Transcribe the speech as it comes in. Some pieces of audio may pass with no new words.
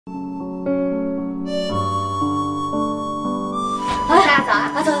走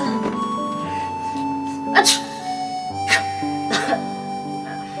啊！啊，走。啊去！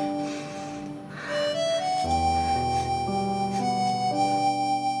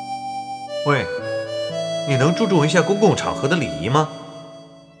喂，你能注重一下公共场合的礼仪吗？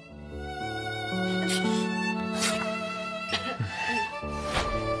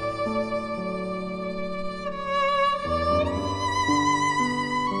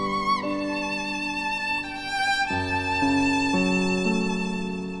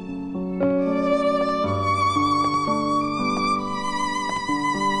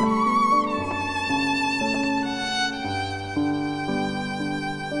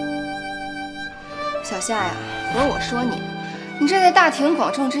小夏呀，不是我说你，你这在大庭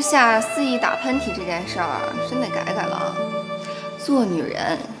广众之下肆意打喷嚏这件事儿，真得改改了啊！做女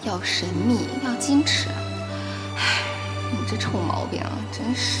人要神秘，要矜持。唉，你这臭毛病啊，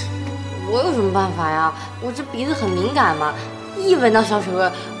真是。我有什么办法呀？我这鼻子很敏感嘛，一闻到香水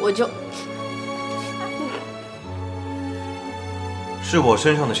味我就……是我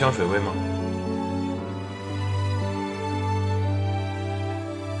身上的香水味吗？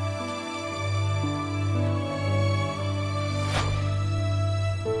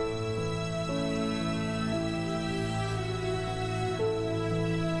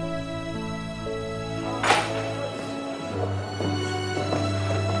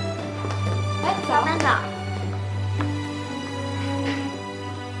早班长，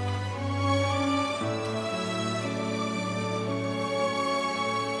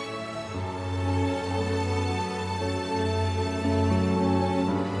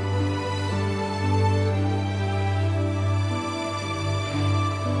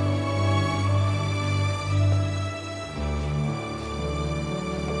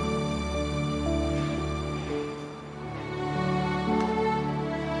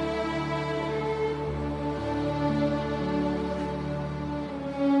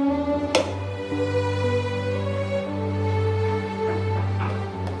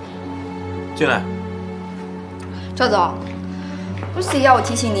进来。赵总，Lucy要我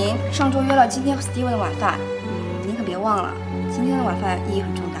提醒您，上周约了今天和 Steven 的晚饭，您可别忘了，今天的晚饭意义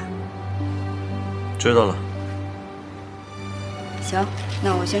很重大。知道了。行，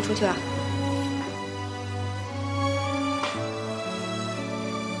那我先出去了。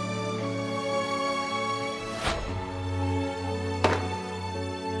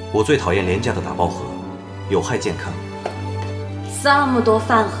我最讨厌廉价的打包盒，有害健康。这么多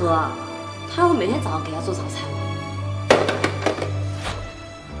饭盒。他让我每天早上给他做早餐吗？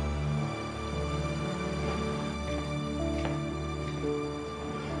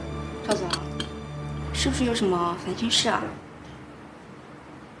赵总，是不是有什么烦心事啊？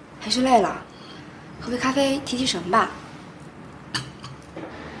还是累了？喝杯咖啡提提神吧。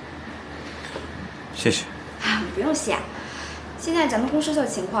谢谢。不用谢。现在咱们公司的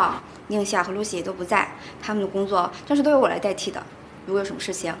情况，宁夏和露西也都不在，他们的工作暂时都由我来代替的。如果有什么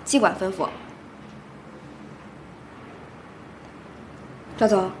事情，尽管吩咐。赵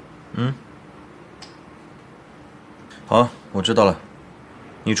总。好，我知道了，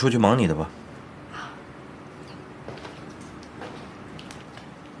你出去忙你的吧。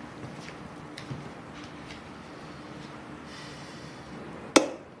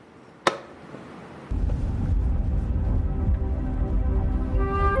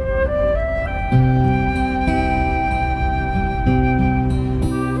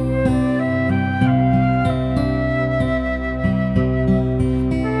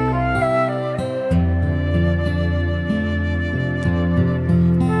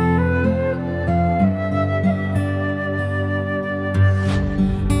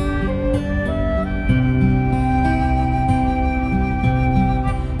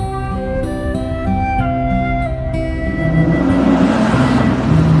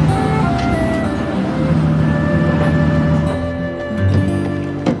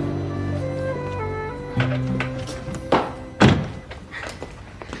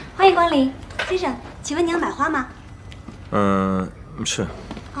欢迎光临，先生，请问您要买花吗？是。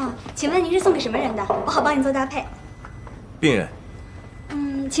哦，请问您是送给什么人的？我好帮你做搭配。病人。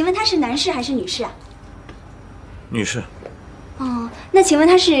请问他是男士还是女士啊？女士。哦，那请问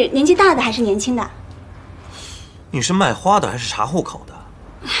他是年纪大的还是年轻的？你是卖花的还是查户口的？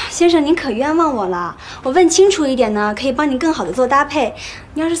先生，您可冤枉我了。我问清楚一点呢，可以帮您更好的做搭配。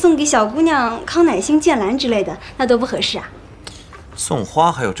你要是送给小姑娘康乃馨、剑兰之类的，那多不合适啊。送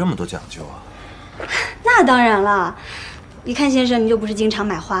花还有这么多讲究啊？那当然了，一看先生你就不是经常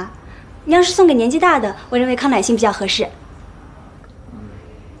买花。你要是送给年纪大的，我认为康乃馨比较合适。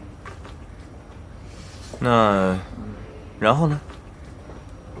那，然后呢？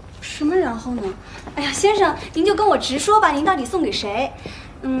什么然后呢？哎呀，先生，您就跟我直说吧，您到底送给谁？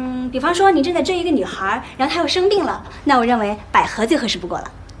比方说您正在追一个女孩，然后她又生病了，那我认为百合最合适不过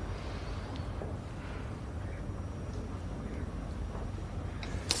了。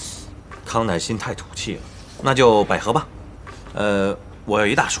康乃馨太土气了，那就百合吧。我要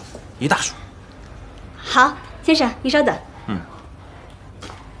一大束，一大束。好，先生，您稍等。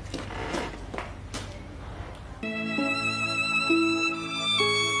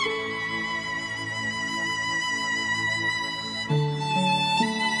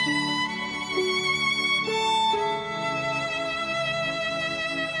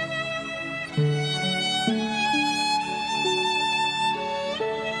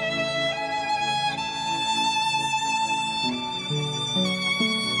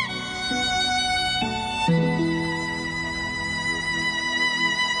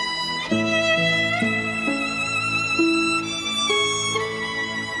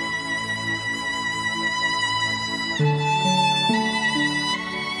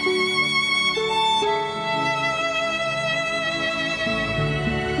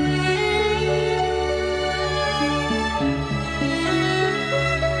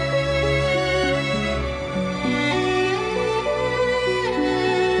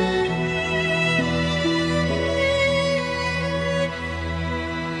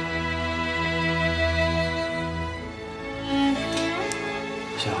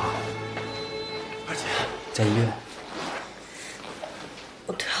在医院。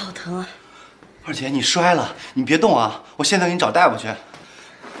我腿好疼啊！二姐，你摔了，你别动啊！我现在给你找大夫去。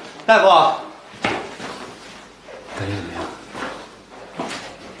大夫，感觉怎么样？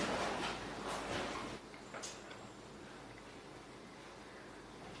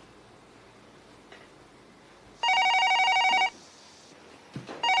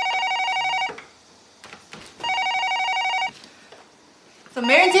怎么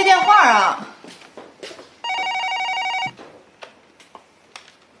没人接电话啊？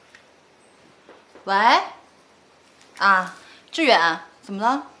喂，啊，志远，怎么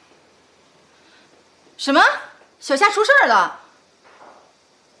了？什么？小夏出事儿了？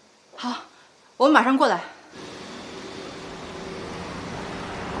好，我们马上过来。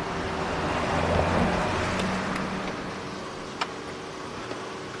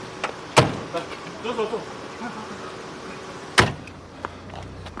走。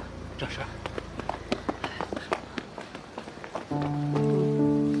这是。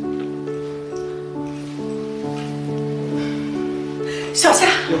小夏，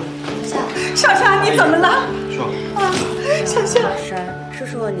小夏，你怎么了？说啊，小夏，婶儿，叔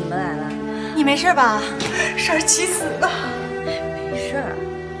叔你们来了，你没事吧？婶儿急死了。没事儿。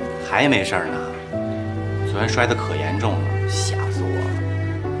还没事呢，昨天摔得可严重了，吓死我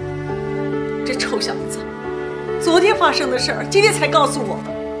了。这臭小子，昨天发生的事儿，今天才告诉我。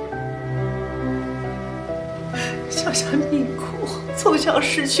小夏命苦，从小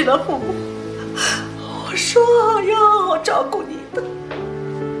失去了父母。我说要好好照顾你的。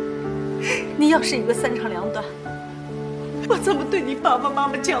你要是一个三长两短，我怎么对你爸爸妈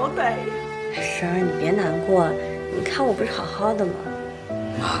妈交代呀？婶儿，你别难过，你看我不是好好的吗？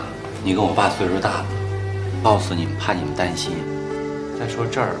妈，你跟我爸岁数大了，告诉你们怕你们担心。再说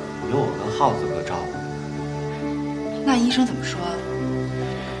这儿有我跟耗子哥照顾。那医生怎么说啊？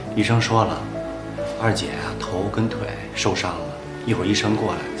医生说了，二姐啊头跟腿受伤了，一会儿医生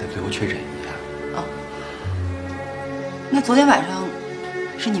过来再最后确诊一下。哦，那昨天晚上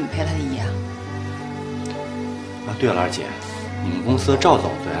是你们陪他的医啊？啊，对了，二姐，你们公司的赵总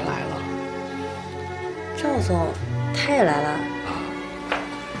昨天来了。赵总，他也来了。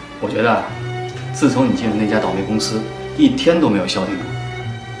我觉得，自从你进了那家倒霉公司，一天都没有消停过。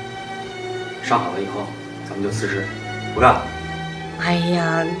伤好了以后，咱们就辞职，不干了。哎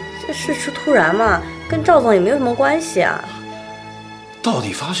呀，这事出突然嘛，跟赵总也没有什么关系啊。到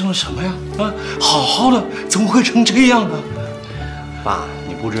底发生了什么呀？啊，好好的怎么会成这样呢？爸，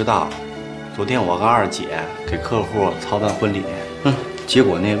你不知道，昨天我和二姐给客户操办婚礼，结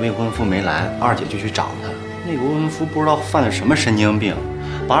果那未婚夫没来，二姐就去找他。那个未婚夫不知道犯了什么神经病，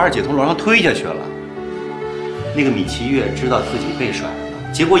把二姐从楼上推下去了。那个米七月知道自己被甩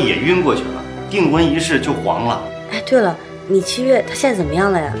了，结果也晕过去了，订婚仪式就黄了。哎，对了，米七月他现在怎么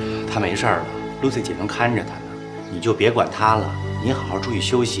样了呀？他没事了，Lucy姐正看着他呢，你就别管他了，你好好注意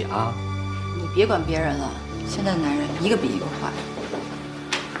休息啊。你别管别人了，现在的男人一个比一个坏。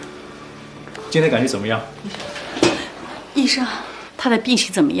今天感觉怎么样？医生，他的病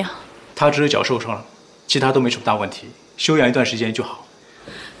情怎么样？他只是脚受伤了，其他都没什么大问题，休养一段时间就好。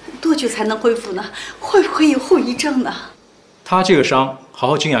多久才能恢复呢？会不会有后遗症呢？他这个伤好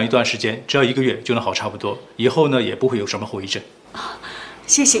好静养一段时间，只要1个月就能好差不多，以后呢也不会有什么后遗症。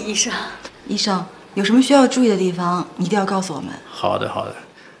谢谢医生。医生，有什么需要注意的地方，你一定要告诉我们。好的，好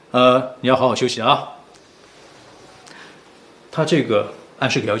的。你要好好休息啊。他这个按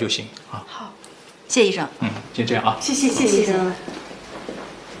时给药就行啊。好，谢医生。先这样啊。谢谢医生。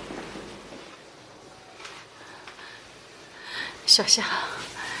小夏，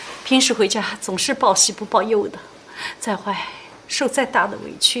平时回家总是报喜不报忧的，在外受再大的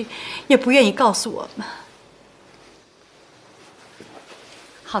委屈，也不愿意告诉我们。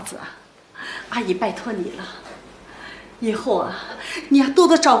浩子啊，阿姨拜托你了，以后啊，你要多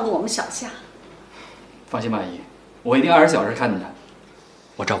多照顾我们小夏。放心吧，阿姨，我一定24小时看着她，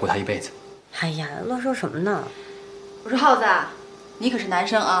我照顾她一辈子。哎呀，乱说什么呢？我说浩子，你可是男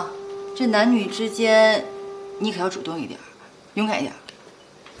生啊，这男女之间，你可要主动一点，勇敢一点。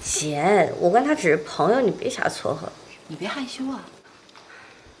姐，我跟他只是朋友，你别瞎撮合。你别害羞啊。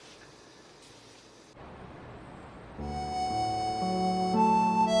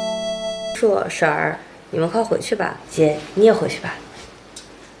硕婶儿，你们快回去吧。姐，你也回去吧。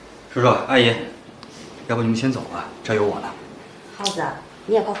叔叔阿姨，要不你们先走吧，这有我呢。浩子，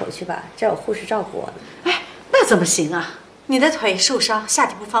你也快回去吧，这有护士照顾我呢。哎，那怎么行啊？你的腿受伤，下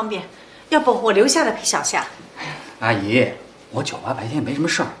体不方便，要不我留下来陪小夏。阿姨，我酒吧白天也没什么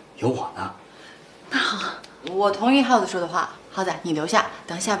事儿，有我呢。那好，我同意浩子说的话。浩子，你留下，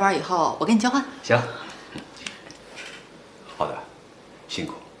等下班以后我跟你交换。行。好的，辛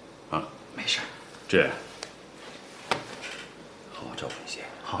苦啊，没事。这好好照顾一些。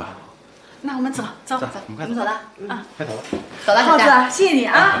好。那我们走。我们走了。快走了。走了，浩子，谢谢你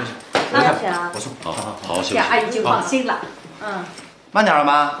啊。再见啊。我送。好好休息。这样阿姨就放心了。慢点了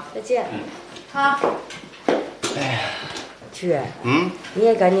妈。再见。好。哎呀，志，你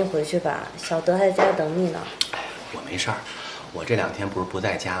也赶紧回去吧，小德还在家等你呢。我没事儿，我这2天不是不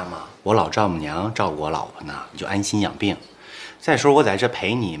在家吗？我老丈母娘照顾我老婆呢，你就安心养病。再说我在这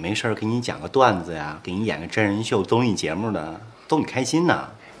陪你，没事儿给你讲个段子呀，给你演个真人秀、综艺节目的，逗你开心呢。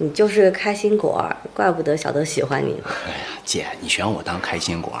你就是个开心果，怪不得小德喜欢你。哎呀，姐，你选我当开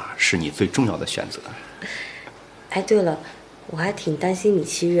心果是你最重要的选择。哎，对了，我还挺担心你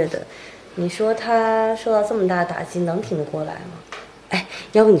7月的。你说他受到这么大的打击，能挺得过来吗？哎，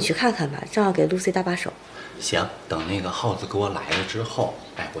要不你去看看吧，正好给 Lucy 搭把手。行，等那个耗子给我来了之后，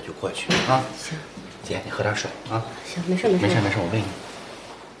哎，我就过去啊。行，姐，你喝点水啊。行，没事，我喂你。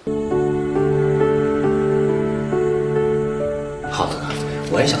耗子哥，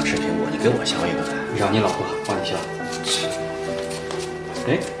我也想吃苹果，你给我削一个呗。让你老婆帮你削。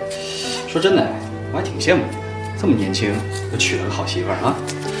哎，说真的，我还挺羡慕你的，这么年轻就娶了个好媳妇儿啊。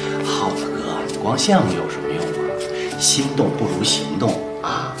耗子哥，你光羡慕有什么用啊？心动不如行动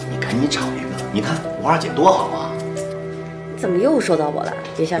啊！你赶紧找一个。你看我二姐多好啊！你怎么又说到我了？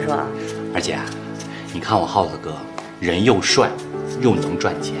别瞎说啊！二姐，你看我耗子哥，人又帅，又能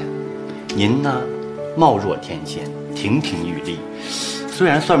赚钱。您呢，貌若天仙，亭亭玉立。虽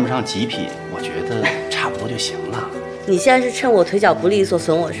然算不上极品，我觉得差不多就行了。你现在是趁我腿脚不利索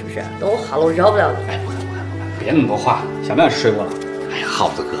损我是不是？等我好了，我饶不了你。哎，不敢，别那么多话，想不想吃水果了？哎呀，耗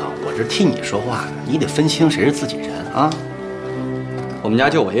子哥，我这替你说话呢，你得分清谁是自己人啊。我们家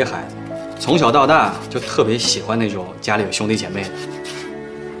就我一孩子，从小到大就特别喜欢那种家里有兄弟姐妹的。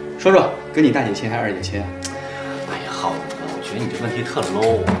说说，跟你大姐亲还是二姐亲？哎呀，耗子哥，我觉得你这问题特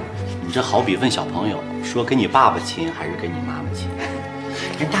low。你这好比问小朋友说跟你爸爸亲还是跟你妈妈亲。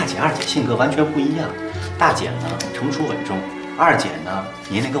人大姐、二姐性格完全不一样。大姐呢成熟稳重，二姐呢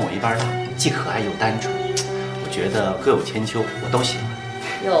年龄跟我一般大，既可爱又单纯。我觉得各有千秋，我都喜欢。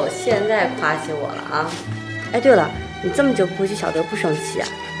哟，现在夸起我了啊！哎，对了，你这么久不回去，小德不生气啊？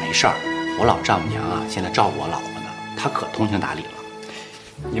没事儿，我老丈母娘啊现在照顾我老婆呢，她可通情达理了。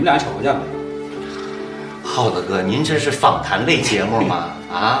你们俩吵过架没有？耗子哥，您这是访谈类节目吗？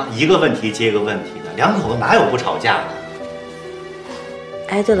啊，一个问题接一个问题的，两口子哪有不吵架的？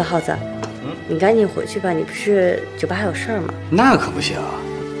哎，对了，耗子，你赶紧回去吧，你不是酒吧还有事儿吗？那可不行，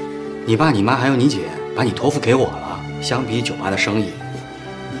你爸、你妈还有你姐把你托付给我了，相比酒吧的生意，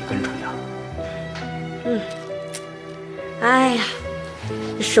你更重要。哎呀，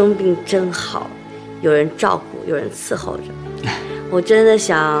生病真好，有人照顾，有人伺候着。我真的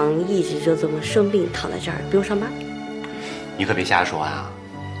想一直就这么生病躺在这儿，不用上班。你可别瞎说啊！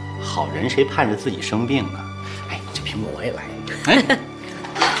好人谁盼着自己生病啊？哎，这苹果我也来一个。哎，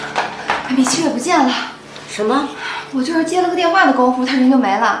还没7月不见了。什么？我就是接了个电话的功夫，他人就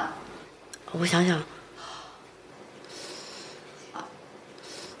没了。我想想，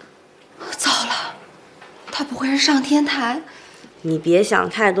糟了，他不会是上天台？你别想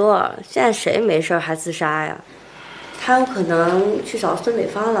太多了，现在谁没事还自杀呀？他有可能去找孙北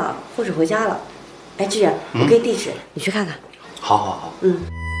芳了，或者回家了。哎，志远，我给你地址，你去看看。好。好好好。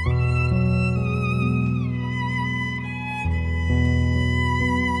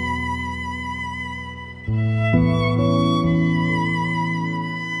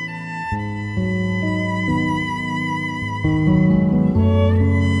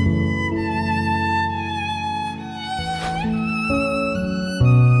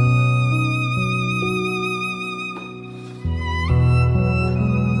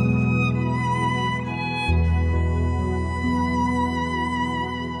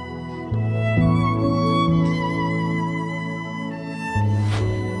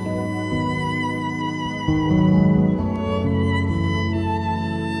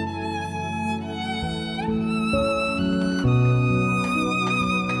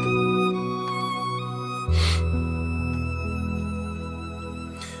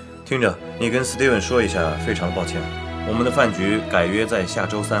听着，你跟 Steven 说一下，非常抱歉，我们的饭局改约在下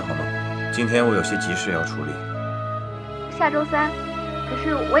周3，好吗？今天我有些急事要处理。下周3，可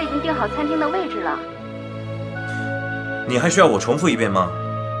是我已经订好餐厅的位置了。你还需要我重复一遍吗？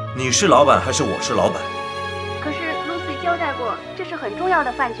你是老板还是我是老板？可是 Lucy 交代过，这是很重要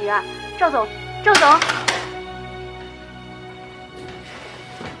的饭局啊，赵总，赵总。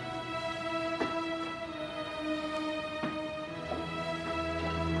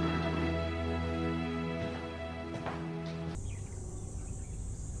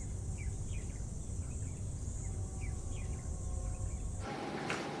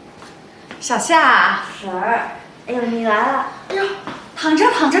小夏，婶儿，哎呦，你来了！哎呦，躺着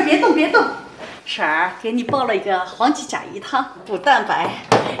躺着，别动别动。婶儿给你煲了一个黄芪甲鱼汤，补蛋白，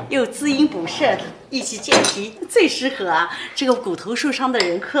又滋阴补肾，益气健脾，最适合这个骨头受伤的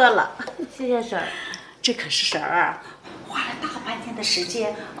人喝了。谢谢婶儿。这可是婶儿花了大半天的时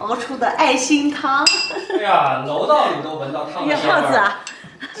间熬出的爱心汤。哎呀，楼道里都闻到汤的香味。耗子啊，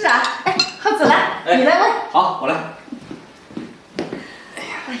是啊，哎，耗子来，你来问。好，我来。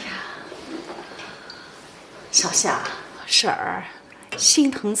哎呀，小夏，婶儿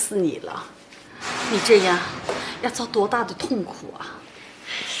心疼死你了，你这样要遭多大的痛苦啊！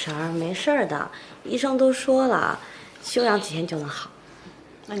婶儿没事儿的，医生都说了，休养几天就能好。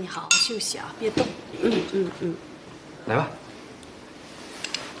那你好好休息啊，别动。来吧。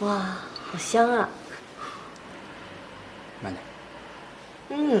哇，好香啊！慢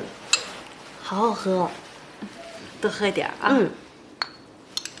点。好好喝，多喝点啊。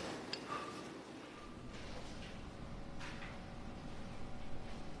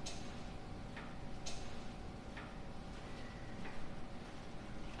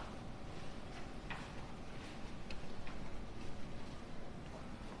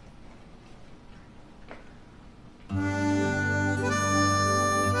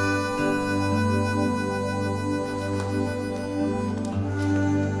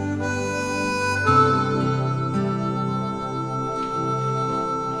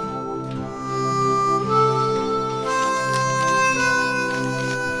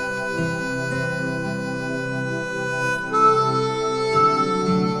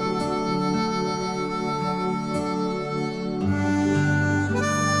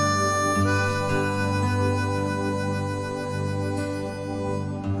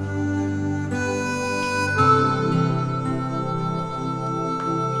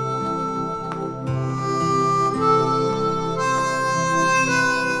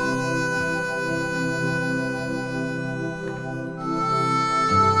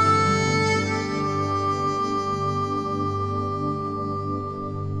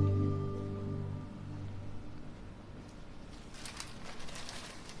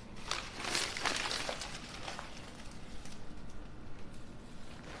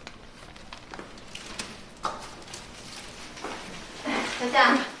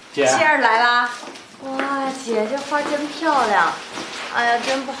姐，希儿来啦！哇，姐这花真漂亮！哎呀，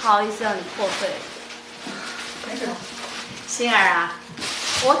真不好意思让你破费。没事的，心儿啊，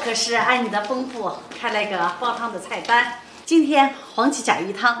我可是按你的吩咐开了个煲汤的菜单。今天黄芪甲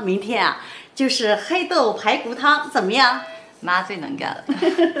鱼汤，明天啊就是黑豆排骨汤，怎么样？妈最能干了。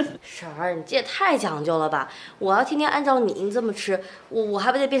婶儿，你这也太讲究了吧！我要天天按照你这么吃，我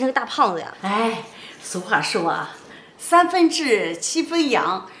还不得变成个大胖子呀？哎，俗话说啊，3分治7分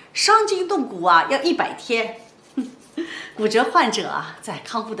养，伤筋动骨啊要100天。骨折患者啊，在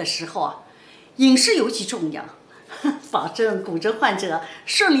康复的时候啊，饮食尤其重要，保证骨折患者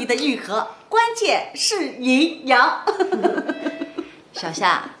顺利的愈合，关键是营养。小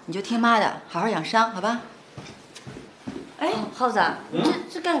夏，你就听妈的，好好养伤，好吧？哎，耗子，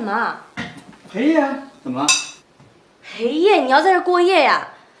这干什么啊？陪夜啊？怎么了？陪夜？你要在这过夜呀？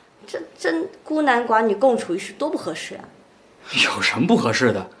这孤男寡女共处一室多不合适啊！有什么不合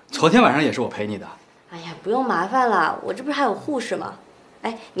适的？昨天晚上也是我陪你的。哎呀，不用麻烦了，我这不是还有护士吗？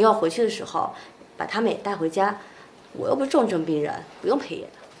哎，你要回去的时候，把他们也带回家。我又不是重症病人，不用陪夜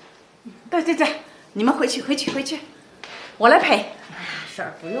的。对，你们回去，我来陪。哎呀，婶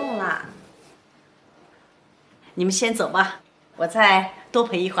儿不用啦。你们先走吧，我再多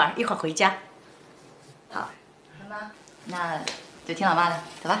陪一会儿，一会儿回家。好，妈，那就听老妈的，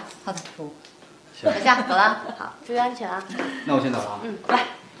走吧，耗子。小夏，走了。好，注意安全啊。那我先走了啊。来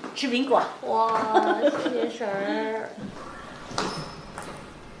吃苹果。哇，谢谢婶儿。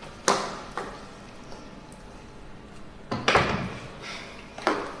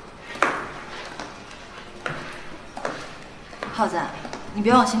耗子，你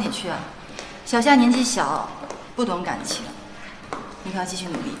别往心里去啊。小夏年纪小，不懂感情，你可要继续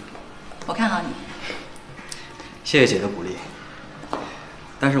努力。我看好你。谢谢姐的鼓励，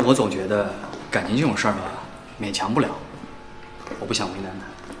但是我总觉得感情这种事儿吧，勉强不了，我不想为难她。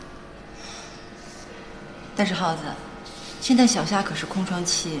但是耗子，现在小夏可是空窗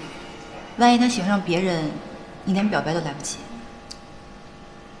期，万一她喜欢上别人，你连表白都来不及。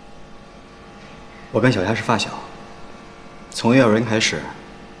我跟小夏是发小，从幼儿园开始，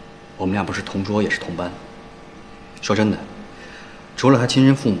我们俩不是同桌也是同班。说真的，除了她亲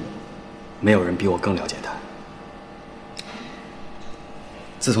生父母，没有人比我更了解她。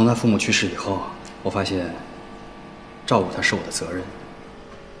自从她父母去世以后，我发现照顾她是我的责任，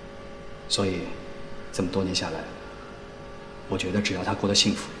所以这么多年下来，我觉得只要她过得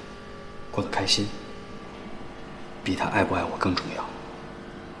幸福，过得开心，比她爱不爱我更重要。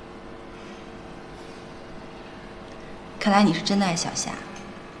看来你是真的爱小夏。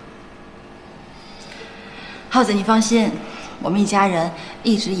耗子，你放心，我们一家人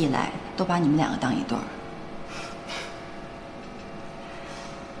一直以来都把你们两个当一对儿。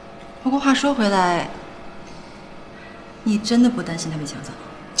不过话说回来，你真的不担心他被抢走？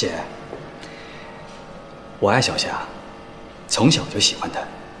姐，我爱小夏，从小就喜欢她。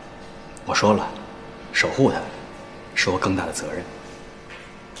我说了，守护她是我更大的责任。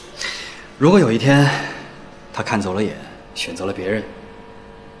如果有一天她看走了眼，选择了别人，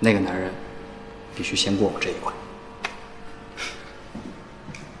那个男人必须先过我这一关。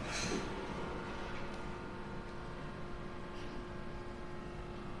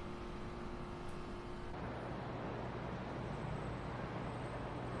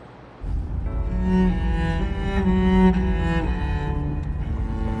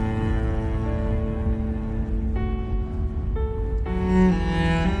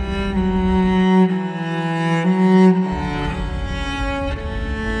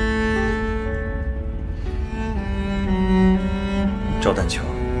赵丹桥，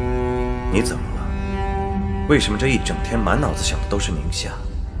你怎么了？为什么这一整天满脑子想的都是宁夏？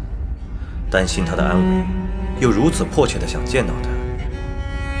担心她的安危，又如此迫切的想见到她。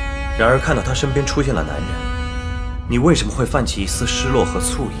然而看到她身边出现了男人，你为什么会泛起一丝失落和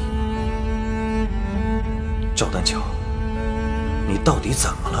醋意？赵丹桥，你到底怎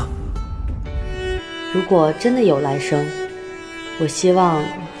么了？如果真的有来生，我希望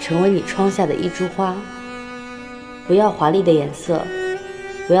成为你窗下的一株花。不要华丽的颜色，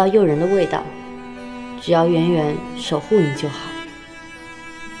不要诱人的味道，只要远远守护你就好。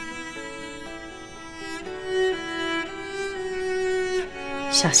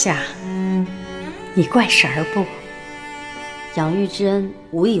小夏，你怪婶儿不？养育之恩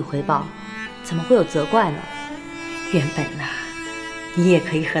无以回报，怎么会有责怪呢？原本呐，你也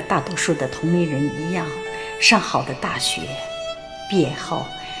可以和大多数的同龄人一样，上好的大学，毕业后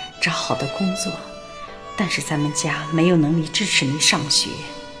找好的工作。但是咱们家没有能力支持你上学，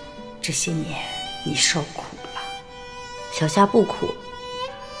这些年你受苦了。小夏不苦，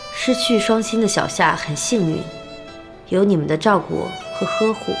失去双亲的小夏很幸运，有你们的照顾和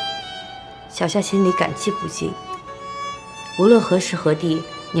呵护，小夏心里感激不尽。无论何时何地，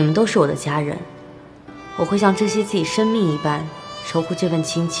你们都是我的家人，我会像珍惜自己生命一般守护这份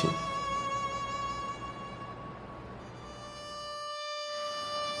亲情。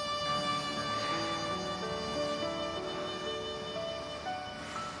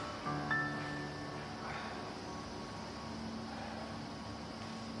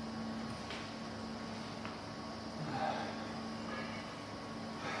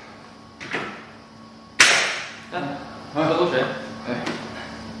喝口水。哎，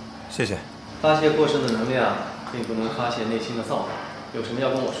谢谢。发泄过剩的能量，并不能发泄内心的躁动。有什么要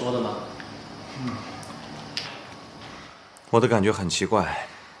跟我说的吗？我的感觉很奇怪，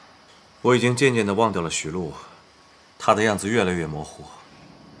我已经渐渐地忘掉了许璐，她的样子越来越模糊。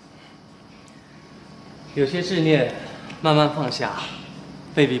有些执念慢慢放下，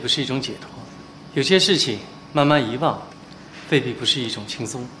未必不是一种解脱；有些事情慢慢遗忘，未必不是一种轻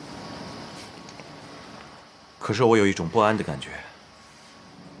松。可是我有一种不安的感觉。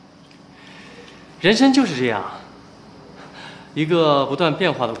人生就是这样，一个不断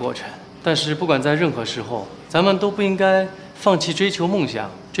变化的过程。但是不管在任何时候，咱们都不应该放弃追求梦想、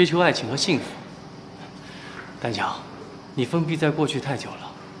追求爱情和幸福。丹桥，你封闭在过去太久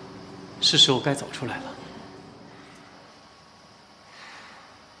了，是时候该走出来了。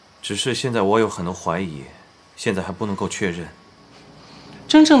只是现在我有很多怀疑，现在还不能够确认。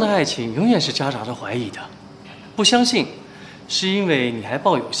真正的爱情永远是夹杂着怀疑的，不相信，是因为你还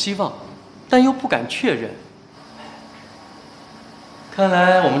抱有希望，但又不敢确认。看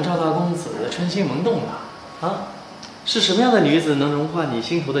来我们赵大公子春心萌动了啊！是什么样的女子能融化你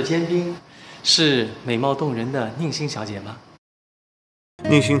心头的坚冰？是美貌动人的宁馨小姐吗？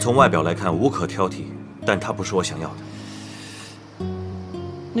宁馨从外表来看无可挑剔，但她不是我想要的。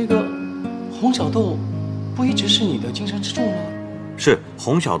那个洪小豆，不一直是你的精神支柱吗？是，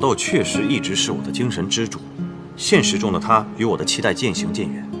洪小豆确实一直是我的精神支柱，现实中的他与我的期待渐行渐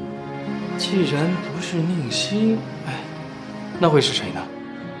远。既然不是宁馨，哎，那会是谁呢？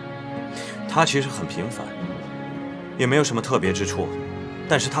他其实很平凡，也没有什么特别之处，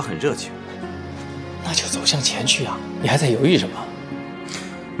但是他很热情。那就走向前去啊！你还在犹豫什么？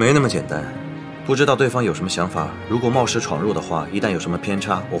没那么简单，不知道对方有什么想法。如果冒失闯入的话，一旦有什么偏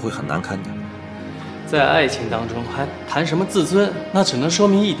差，我会很难堪的。在爱情当中还谈什么自尊？那只能说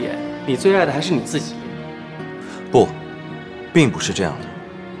明一点，你最爱的还是你自己。不，并不是这样的。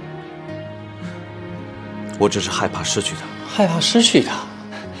我只是害怕失去他。害怕失去他？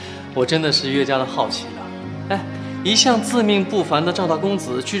我真的是越加的好奇了。哎，一向自命不凡的赵大公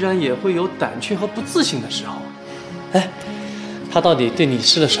子，居然也会有胆怯和不自信的时候。哎，他到底对你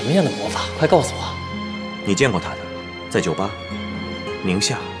施了什么样的魔法？快告诉我。你见过他的，在酒吧，宁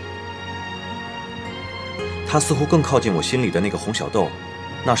夏。他似乎更靠近我心里的那个洪小豆，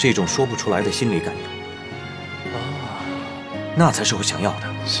那是一种说不出来的心理感应。那才是我想要的。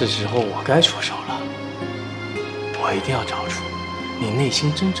是时候我该出手了。我一定要找出你内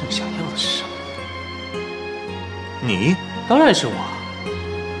心真正想要的是什么。你？当然是我。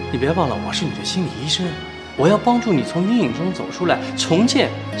你别忘了，我是你的心理医生，我要帮助你从阴影中走出来，重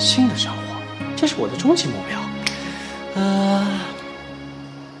建新的生活，这是我的终极目标。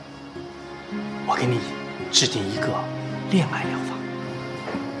我给你制定一个恋爱疗法。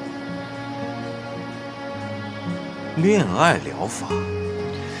恋爱疗法？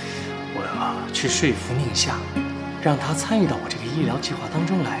我要去说服宁夏，让他参与到我这个医疗计划当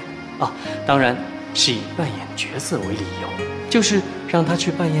中来。啊，当然是以扮演角色为理由，就是让他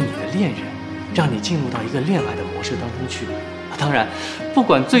去扮演你的恋人，让你进入到一个恋爱的模式当中去。当然，不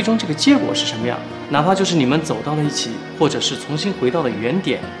管最终这个结果是什么样，哪怕就是你们走到了一起，或者是重新回到了原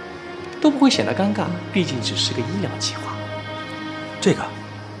点，都不会显得尴尬，毕竟只是个医疗计划。这个，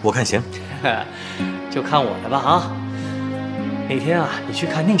我看行。就看我的吧啊！哪天啊，你去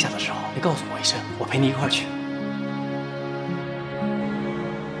看宁夏的时候，你告诉我一声，我陪你一块儿去。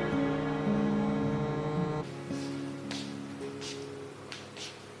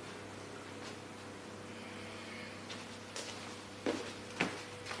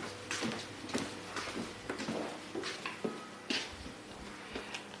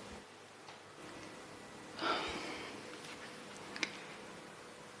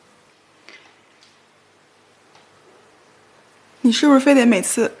你是不是非得每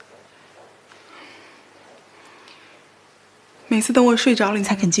次等我睡着了，你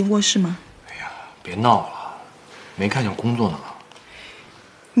才肯进卧室吗？哎呀，别闹了，没看见我工作呢吗？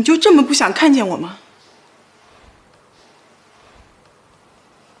你就这么不想看见我吗？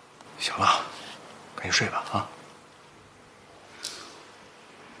行了，赶紧睡吧啊！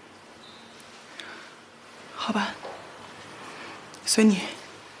好吧，随你。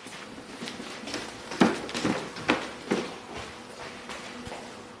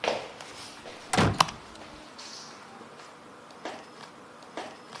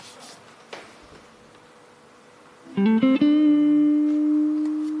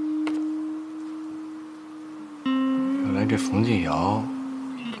原来这冯继尧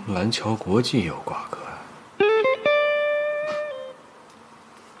跟蓝桥国际有瓜葛啊！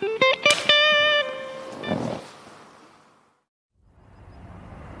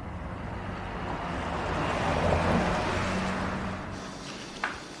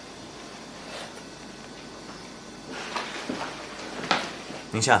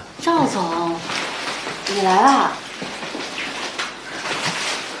宁夏，赵总，你来啦！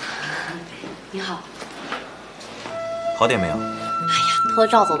你好。好点没有？哎呀，托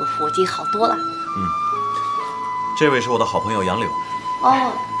赵总的福，已经好多了。这位是我的好朋友杨柳。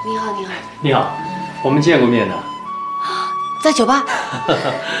哦，你好，你好。你好，我们见过面的。在酒吧。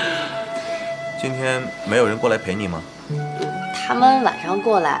今天没有人过来陪你吗？他们晚上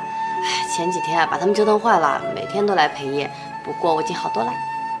过来，前几天把他们折腾坏了，每天都来陪夜。不过我已经好多了。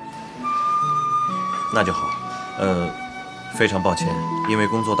那就好。非常抱歉，因为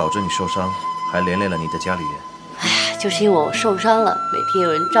工作导致你受伤，还连累了你的家里人。就是因为我受伤了，每天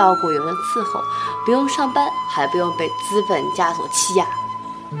有人照顾，有人伺候，不用上班，还不用被资本家所欺压。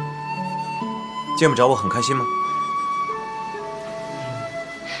见不着我很开心吗？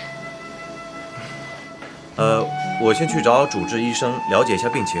我先去找主治医生了解一下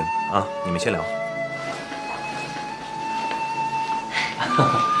病情啊，你们先聊。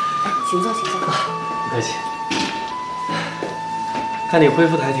请坐，请坐。不客气。看你恢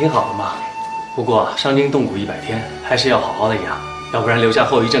复的还挺好的嘛，不过伤筋动骨100天，还是要好好的养，要不然留下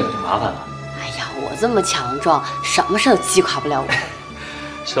后遗症可就麻烦了。哎呀，我这么强壮，什么事都击垮不了我。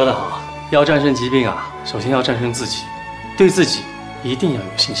说得好，要战胜疾病啊，首先要战胜自己，对自己一定要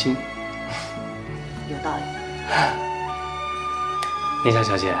有信心。有道理。宁夏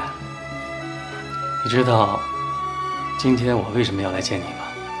小姐，你知道今天我为什么要来见你吗？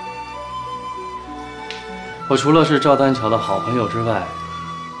我除了是赵丹桥的好朋友之外，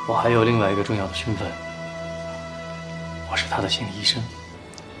我还有另外一个重要的身份，我是他的心理医生。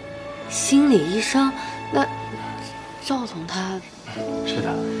心理医生？那赵总他……是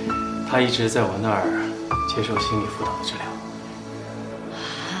的，他一直在我那儿接受心理辅导的治疗。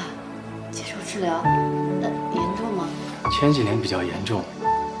接受治疗？那严重吗？前几年比较严重，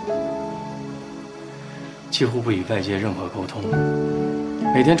几乎不与外界任何沟通，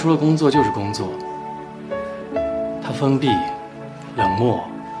每天除了工作就是工作。他封闭、冷漠、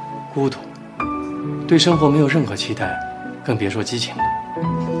孤独，对生活没有任何期待，更别说激情了。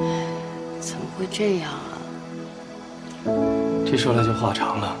怎么会这样啊？这说来就话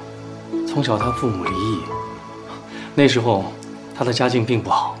长了。从小他父母离异，那时候他的家境并不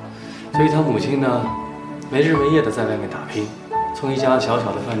好，所以他母亲呢，没日没夜的在外面打拼，从一家小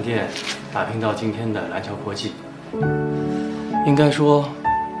小的饭店打拼到今天的蓝桥国际。应该说，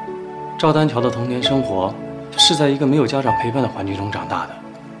赵丹桥的童年生活是在一个没有家长陪伴的环境中长大的。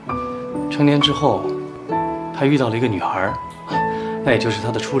成年之后，他遇到了一个女孩，那也就是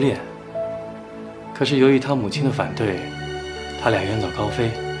他的初恋。可是由于他母亲的反对，他俩远走高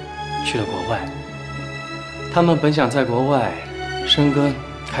飞，去了国外。他们本想在国外生根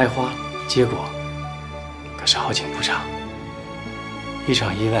开花结果，可是好景不长，一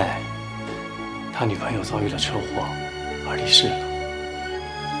场意外，他女朋友遭遇了车祸而离世了。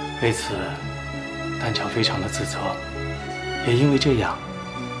为此，丹桥非常的自责，也因为这样，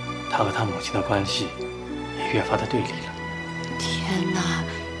他和他母亲的关系也越发的对立了。天哪，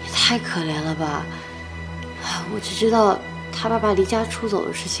也太可怜了吧！我只知道他爸爸离家出走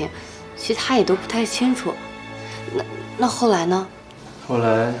的事情，其他也都不太清楚。那后来呢？后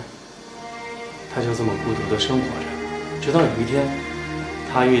来，他就这么孤独的生活着，直到有一天，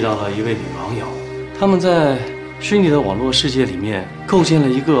他遇到了一位女网友，他们在虚拟的网络世界里面构建了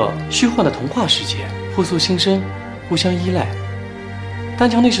一个虚幻的童话世界，互诉心声，互相依赖。丹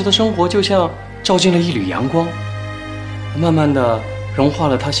桥那时的生活就像照进了一缕阳光，慢慢的融化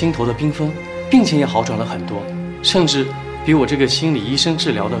了他心头的冰封，病情也好转了很多，甚至比我这个心理医生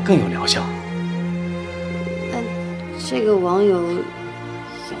治疗的更有疗效。这个网友有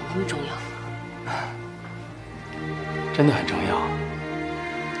那么重要吗？真的很重要。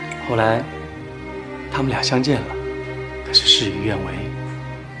后来，他们俩相见了，可是事与愿违。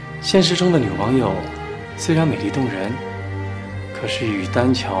现实中的女网友虽然美丽动人，可是与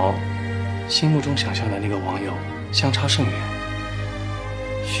丹桥心目中想象的那个网友相差甚远。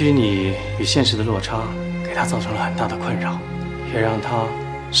虚拟与现实的落差给他造成了很大的困扰，也让他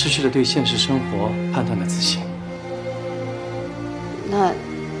失去了对现实生活判断的自信。那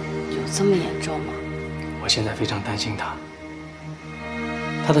有这么严重吗？我现在非常担心他，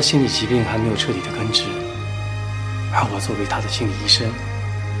他的心理疾病还没有彻底的根治，而我作为他的心理医生，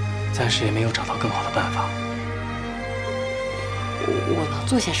暂时也没有找到更好的办法。我能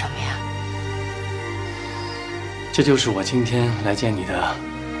做些什么呀？这就是我今天来见你的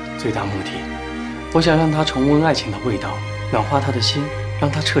最大目的。我想让他重温爱情的味道，暖化他的心，让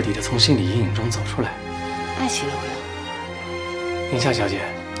他彻底的从心理阴影中走出来。爱情的味道。宁夏小姐，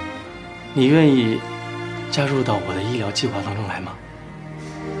你愿意加入到我的医疗计划当中来吗？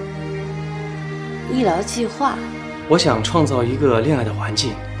医疗计划？我想创造一个恋爱的环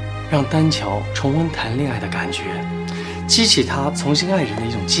境，让丹桥重温谈恋爱的感觉，激起他重新爱人的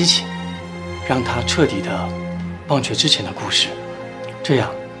一种激情，让他彻底的忘却之前的故事，这样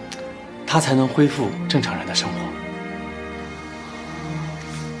他才能恢复正常人的生活。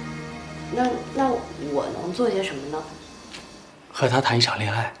那我能做些什么呢？和他谈一场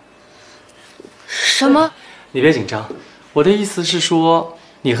恋爱。什么？你别紧张，我的意思是说，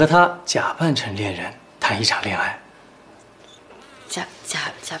你和他假扮成恋人，谈一场恋爱。假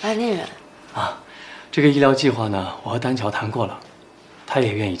扮恋人啊，这个医疗计划呢，我和丹桥谈过了，他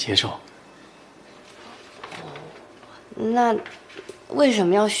也愿意接受。那为什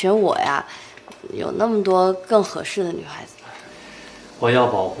么要选我呀？有那么多更合适的女孩子。我要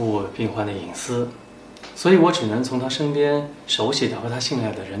保护病患的隐私，所以我只能从他身边熟悉的和他信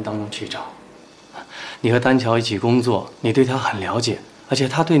赖的人当中去找。你和丹桥一起工作，你对他很了解，而且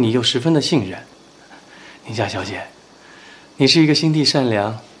他对你又十分的信任。宁夏小姐，你是一个心地善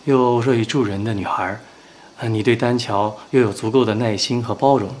良又乐于助人的女孩，你对丹桥又有足够的耐心和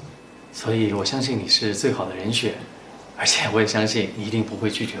包容，所以我相信你是最好的人选，而且我也相信你一定不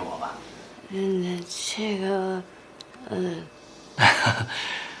会拒绝我吧。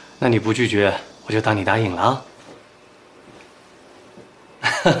那你不拒绝，我就当你答应了啊。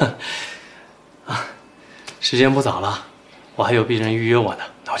啊，时间不早了，我还有病人预约我呢，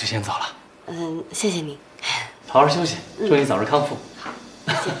那我就先走了。谢谢您。好好休息，祝你早日康复。好，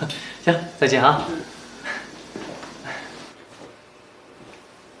行，再见啊。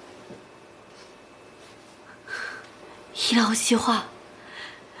医疗计划，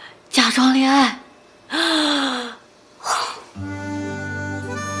假装恋爱。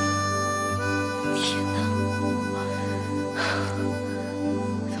天哪！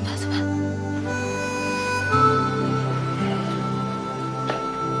怎么办？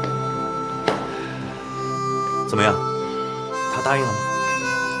怎么样？他答应了吗？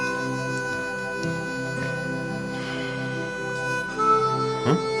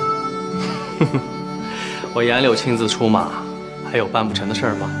我杨柳亲自出马，还有办不成的事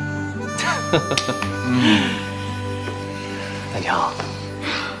儿吗？丹桥，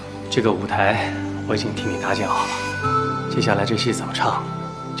这个舞台我已经替你搭建好了，接下来这戏怎么唱，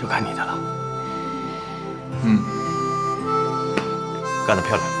就看你的了。干得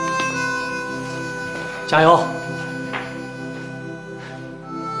漂亮！加油！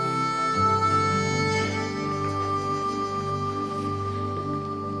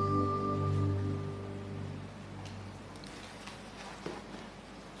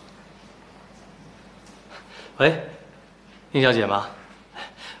喂，宁小姐吗？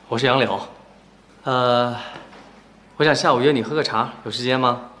我是杨柳。我想下午约你喝个茶，有时间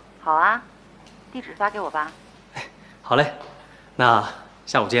吗？好啊，地址发给我吧。好嘞，那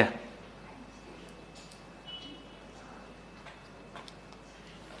下午见。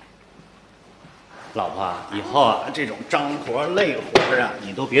老婆，以后啊，这种脏活累活啊，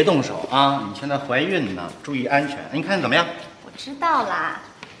你都别动手啊！你现在怀孕呢，注意安全。你看怎么样？我知道啦。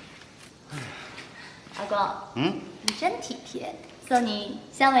老公，你真体贴，送你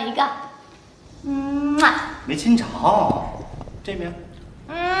香吻一个。没亲着，这边。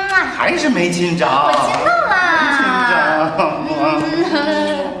还是没亲着。我亲到了。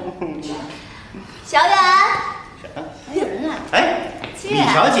小远。有人来。哎，李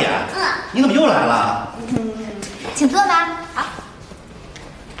小姐，你怎么又来了？请坐吧。好。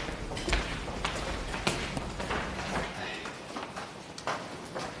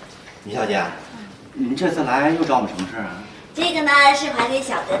李小姐，你这次来又找我们什么事啊？这个呢是还给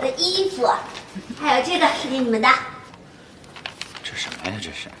小德的衣服，还有这个是给你们的。这什么呀？这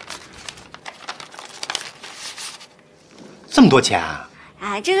是这么多钱啊？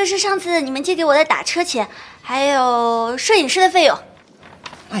哎，这个是上次你们借给我的打车钱，还有摄影师的费用。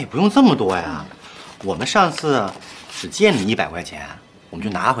那也不用这么多呀，我们上次只借你100块钱，我们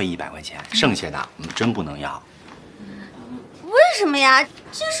就拿回100块钱，剩下的我们真不能要。为什么呀？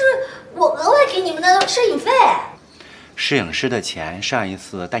这是我额外给你们的摄影费。摄影师的钱上一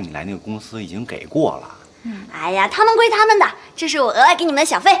次带你来那个公司已经给过了。哎呀，他们归他们的，这是我额外给你们的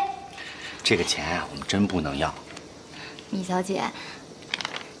小费。这个钱啊，我们真不能要。米小姐，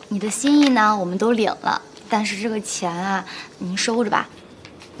你的心意呢，我们都领了，但是这个钱啊，您收着吧，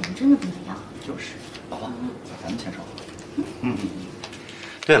我们真的不能要。就是，老婆，咱们牵手。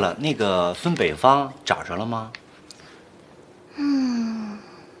对了，那个孙北方找着了吗？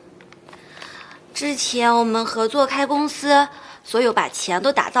之前我们合作开公司，所有把钱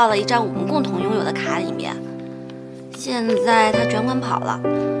都打到了一张我们共同拥有的卡里面。现在他转款跑了。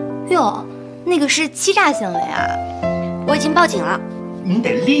哟，那个是欺诈行为啊！我已经报警了。你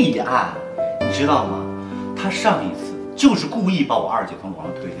得立案，你知道吗？他上一次就是故意把我二姐从楼上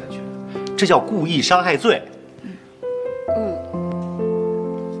推下去的，这叫故意伤害罪。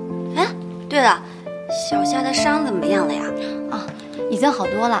哎，对了，小夏的伤怎么样了呀？啊，已经好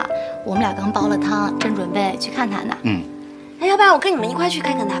多了。我们俩刚煲了汤，正准备去看他呢。那要不然我跟你们一块去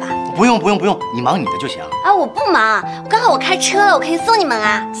看看他吧？不用，你忙你的就行。啊，我不忙，刚好我开车了，我可以送你们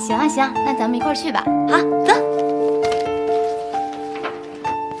啊。行啊行啊，那咱们一块儿去吧。好，走。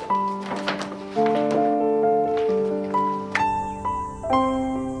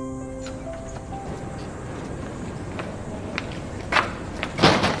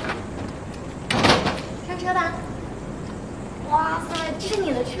上车吧。哇塞，这是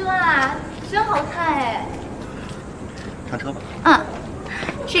你的车啊，真好看哎。上车吧。啊，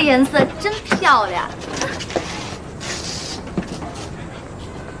这颜色真漂亮。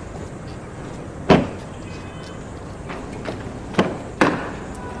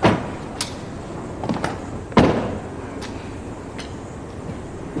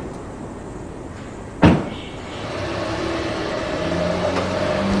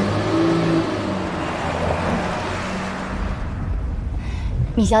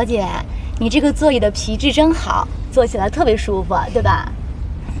米小姐，你这个座椅的皮质真好，坐起来特别舒服，对吧？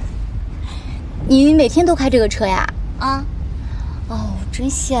你每天都开这个车呀？啊？哦，真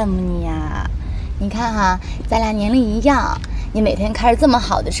羡慕你呀！你看哈，咱俩年龄一样，你每天开着这么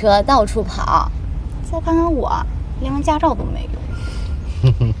好的车到处跑，再看看我，连个驾照都没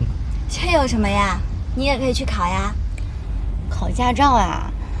有。这有什么呀？你也可以去考呀。考驾照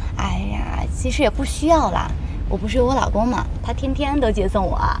啊？哎呀，其实也不需要啦。我不是有我老公嘛，他天天都接送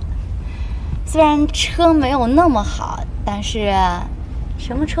我。虽然车没有那么好，但是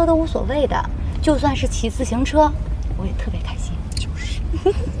什么车都无所谓的，就算是骑自行车，我也特别开心。就是，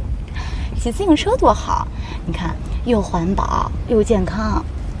骑自行车多好，你看又环保又健康，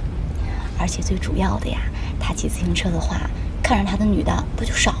而且最主要的呀，他骑自行车的话，看着他的女的不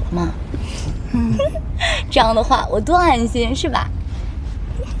就少了吗？这样的话我多安心，是吧？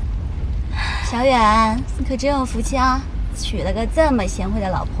小远，你可真有福气啊，娶了个这么贤惠的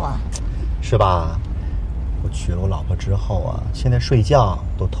老婆。是吧？我娶了我老婆之后啊，现在睡觉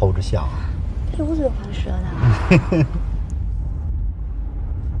都偷着笑。油嘴滑舌的。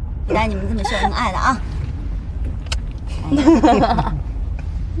不带你们这么秀恩爱的啊！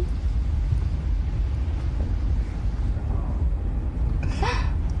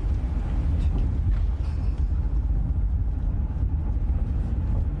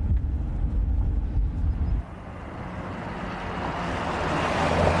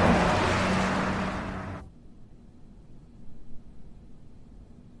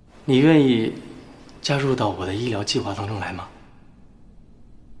你愿意加入到我的医疗计划当中来吗？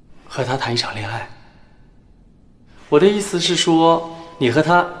和他谈一场恋爱。我的意思是说，你和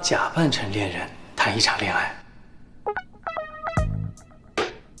他假扮成恋人，谈一场恋爱。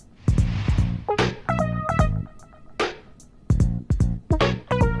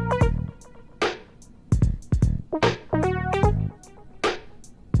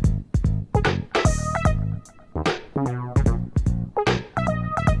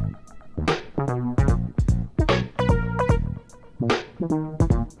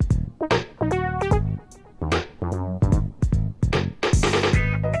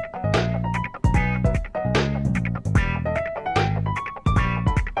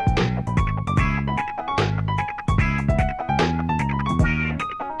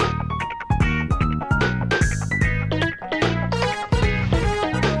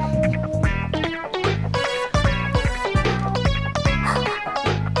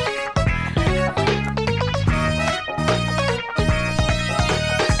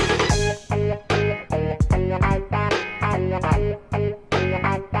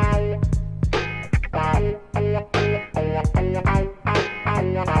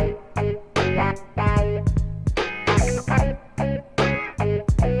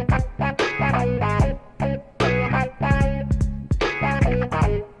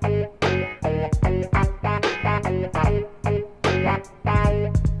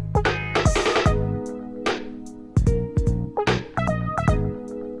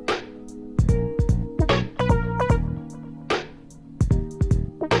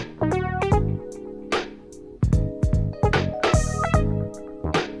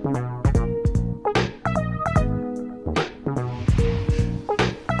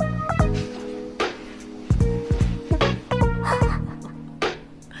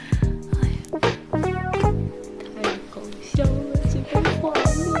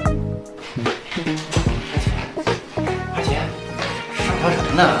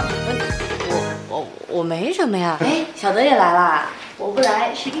我没什么呀。哎，小德也来啦！我不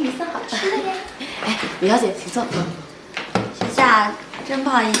来，谁给你送好吃的呀？哎，李小姐，请坐。小夏，真不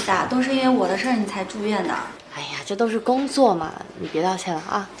好意思啊，都是因为我的事儿你才住院的。哎呀，这都是工作嘛，你别道歉了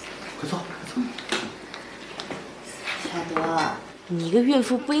啊。快坐，快坐。小德，你一个孕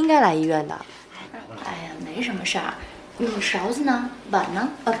妇不应该来医院的。哎呀，没什么事儿，你勺子呢？碗呢？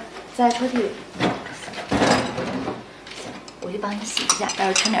在抽屉里。我去帮你洗一下，待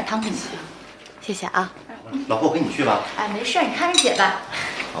会儿盛点汤给你喝。谢谢啊。老婆，我跟你去吧。哎，没事，你看着姐吧。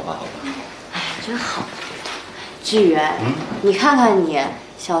好吧，好吧。哎，真好。志远，你看看你，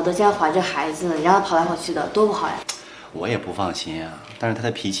小德家怀着孩子，你让他跑来跑去的，多不好呀。我也不放心啊，但是他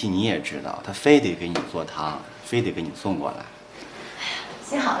的脾气你也知道，他非得给你做汤，非得给你送过来。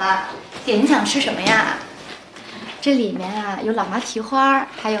洗好了，姐，你想吃什么呀？这里面啊有老妈蹄花，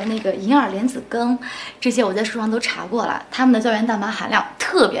还有那个银耳莲子羹，这些我在书上都查过了，它们的胶原蛋白含量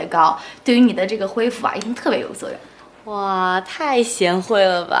特别高，对于你的这个恢复啊，一定特别有作用。哇，太贤惠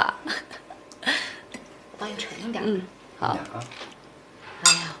了吧！我帮你盛一点。好。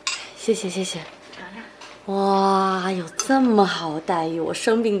哎呀，谢谢谢谢。尝尝。哇，有这么好的待遇，我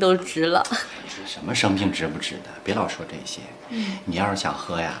生病都值了。什么生病值不值的？别老说这些。你要是想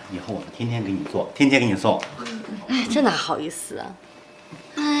喝呀，以后我们天天给你做，天天给你送。哎，这哪好意思啊！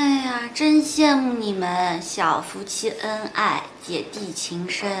哎呀，真羡慕你们小夫妻恩爱，姐弟情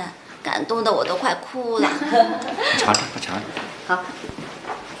深，感动的我都快哭了。尝尝，快尝尝。好。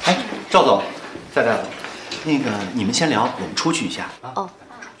哎，赵总，在这儿。那个，你们先聊，我们出去一下啊。哦，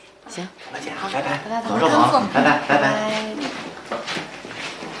行，再见啊，拜拜，走，赵总，拜拜，拜拜。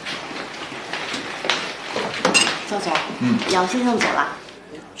赵总，姚先生走了。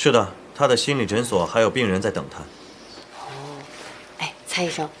是的，他的心理诊所还有病人在等他。哎，蔡医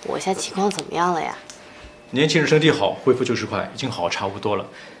生，我现在情况怎么样了呀？年轻人身体好，恢复就是快，已经好差不多了，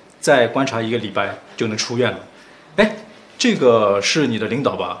再观察1个礼拜就能出院了。哎，这个是你的领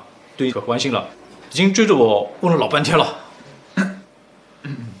导吧？对你可关心了，已经追着我问了老半天了。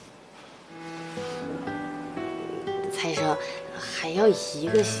蔡医生，还要1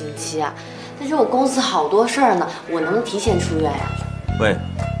个星期啊！但是我公司好多事儿呢，我能不能提前出院呀？喂，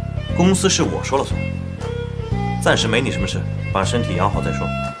公司是我说了算，暂时没你什么事，把身体养好再说。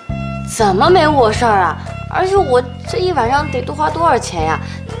怎么没我事儿啊？而且我这一晚上得多花多少钱呀？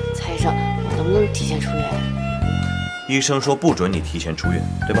蔡医生，我能不能提前出院？医生说不准你提前出院，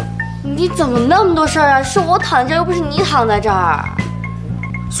对吧？你怎么那么多事儿啊？是我躺在这儿，又不是你躺在这儿。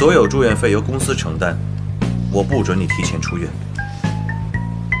所有住院费由公司承担，我不准你提前出院。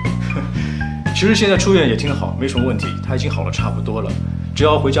其实现在出院也挺好，没什么问题，他已经好了差不多了，只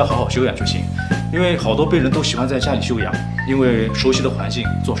要回家好好休养就行。因为好多病人都喜欢在家里休养，因为熟悉的环境，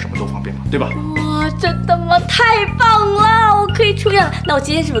做什么都方便嘛，对吧？哇，真的吗？太棒了，我可以出院了。那我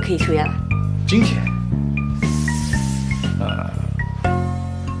今天是不是可以出院了？今天，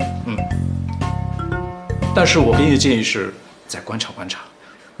但是我给你的建议是再观察观察。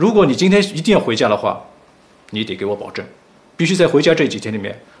如果你今天一定要回家的话，你得给我保证，必须在回家这几天里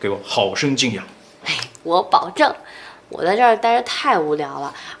面给我好生静养。哎，我保证。我在这儿待着太无聊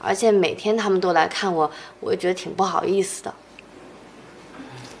了，而且每天他们都来看我，我也觉得挺不好意思的。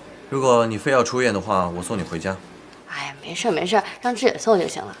如果你非要出院的话，我送你回家。哎呀，没事没事，让志远送就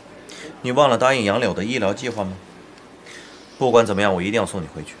行了。你忘了答应杨柳的医疗计划吗？不管怎么样，我一定要送你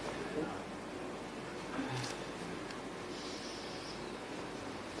回去。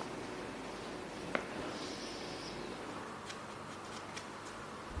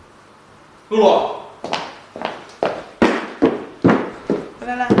露露，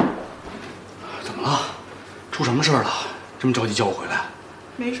来，怎么了？出什么事儿了？这么着急叫我回来？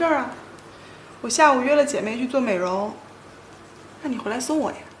没事啊，我下午约了姐妹去做美容，让你回来送我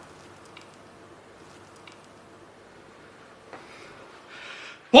呀。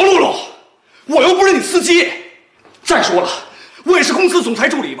王露露，我又不是你司机。再说了，我也是公司总裁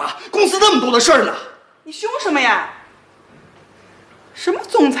助理吧，公司那么多的事儿呢。你凶什么呀？什么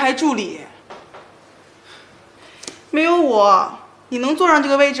总裁助理？没有我，你能坐上这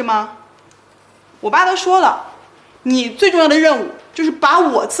个位置吗？我爸都说了，你最重要的任务就是把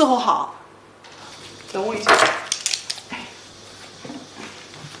我伺候好。等我一下。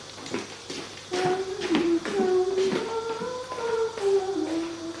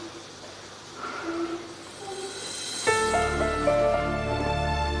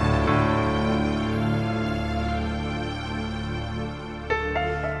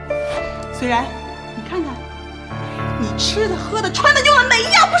虽然，你看看，你吃的、喝的、穿的、用的，哪一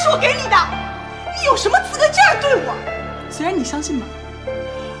样不是我给你的？你有什么资格这样对我？虽然你相信吗？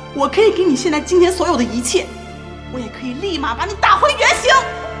我可以给你现在今天所有的一切，我也可以立马把你打回原形。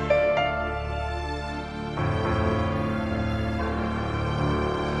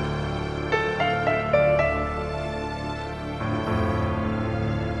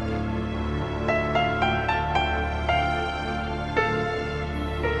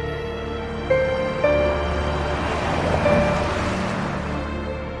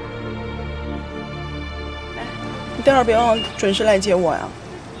你待会儿别忘了准时来接我呀，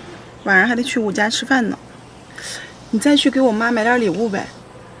晚上还得去我家吃饭呢。你再去给我妈买点礼物呗，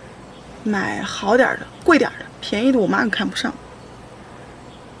买好点的、贵点的，便宜的我妈可看不上。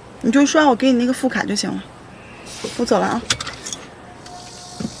你就刷我给你那个副卡就行了。我走了啊。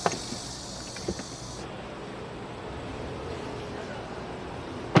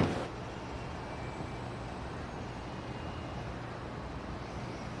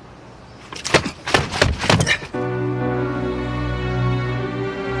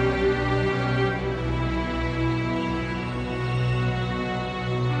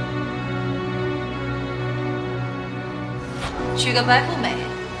娶个白富美，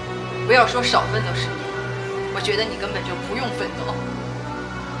不要说少奋斗10年，我觉得你根本就不用奋斗。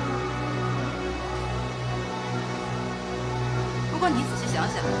不过你仔细想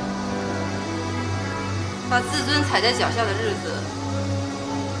想，把自尊踩在脚下的日子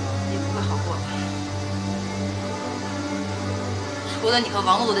也不会好过吧？除了你和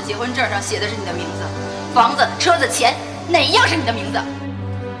王露露的结婚证上写的是你的名字，房子、车子、钱，哪一样是你的名字？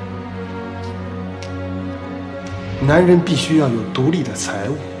男人必须要有独立的财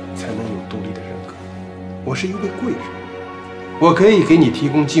务，才能有独立的人格。我是一位贵人，我可以给你提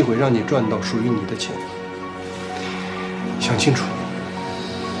供机会，让你赚到属于你的钱。想清楚，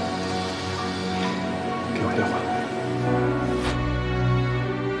给我电话。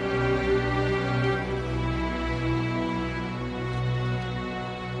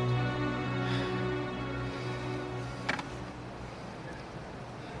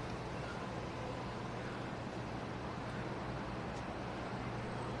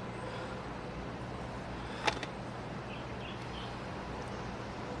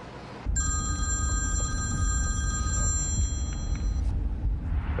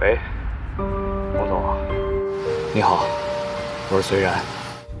喂，吴总，你好，我是隋然。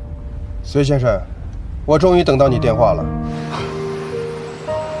隋先生，我终于等到你电话了。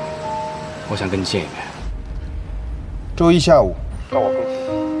我想跟你见一面。周一下午到我公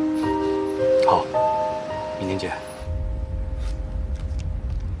司。好，明天见。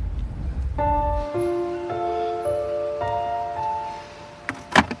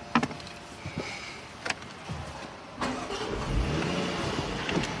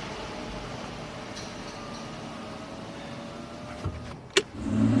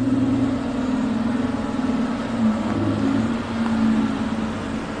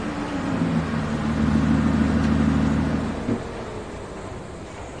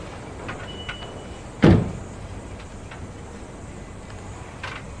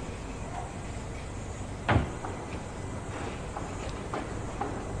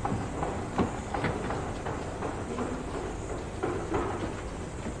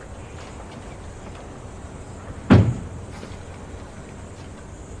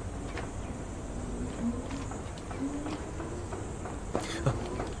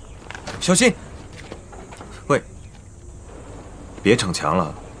小心！喂，别逞强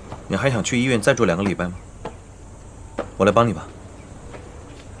了，你还想去医院再住2个礼拜吗？我来帮你吧。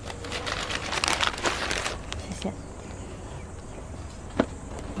谢谢。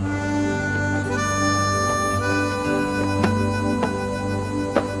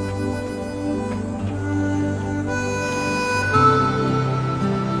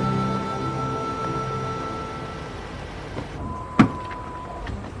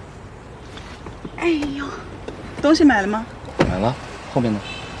哎呦，东西买了吗？买了，后面呢？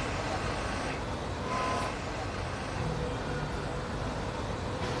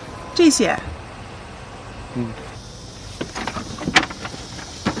这些。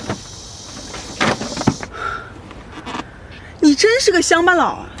你真是个乡巴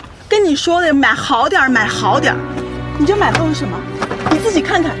佬啊！跟你说的，买好点，买好点。你这买的都是什么？你自己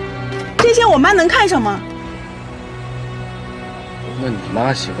看看，这些我妈能看上吗？那你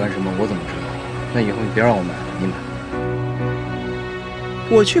妈喜欢什么，我怎么知道？那以后你别让我买，你买。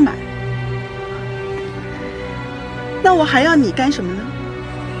我去买。那我还要你干什么呢？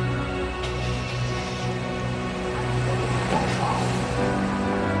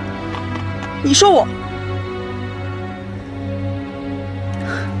你说我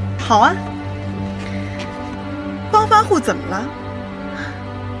好啊，暴发户怎么了？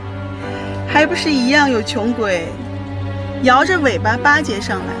还不是一样有穷鬼摇着尾巴巴结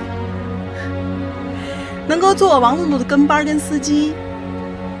上来，能够做我王露露的跟班跟司机，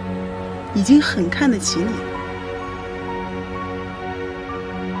已经很看得起你了。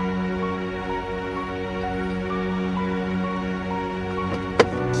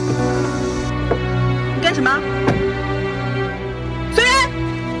你干什么？随缘，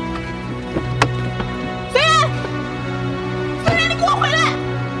随缘，随缘，你给我回来！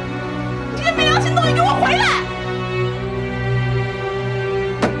你这没良心东西，给我回来！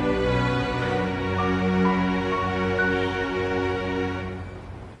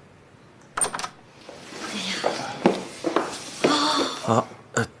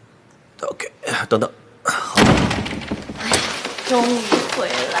等等。哎呀，终于回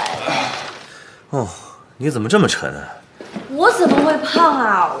来了。哦，你怎么这么沉啊？我怎么会胖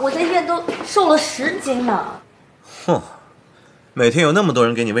啊？我在医院都瘦了10斤呢。哼，每天有那么多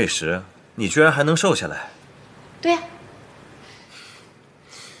人给你喂食，你居然还能瘦下来？对呀。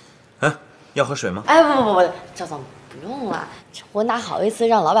哎，要喝水吗？哎，不，赵总不用了，我哪好意思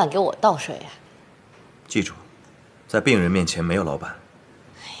让老板给我倒水呀？记住，在病人面前没有老板。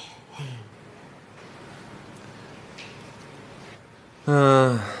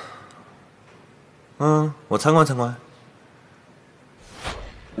我参观参观。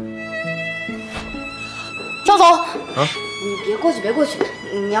赵总，啊，你别过去，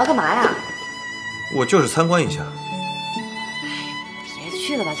你要干嘛呀？我就是参观一下。别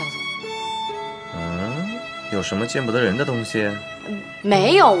去了吧，赵总。有什么见不得人的东西？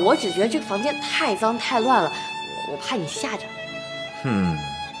没有，我只觉得这个房间太脏太乱了，我怕你吓着。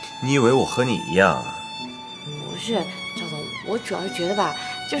你以为我和你一样啊？不是，赵总，我主要是觉得吧，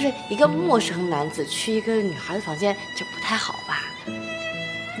就是一个陌生男子去一个女孩的房间，这不太好吧？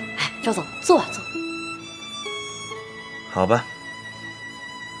哎，赵总，坐吧，坐。好吧。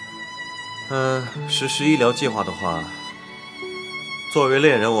实施医疗计划的话，作为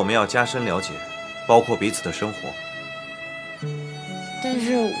恋人，我们要加深了解，包括彼此的生活。但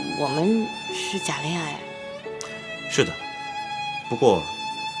是我们是假恋爱。是的，不过，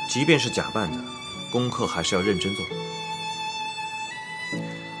即便是假扮的，功课还是要认真做。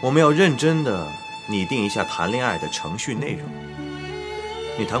我们要认真的拟定一下谈恋爱的程序内容。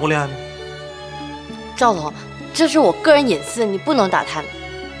你谈过恋爱吗？赵总，这是我个人隐私，你不能打探。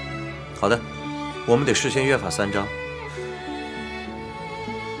好的，我们得事先约法3章。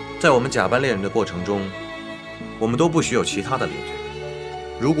在我们假扮恋人的过程中，我们都不许有其他的恋人。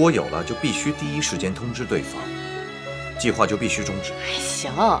如果有了，就必须第一时间通知对方，计划就必须终止。哎，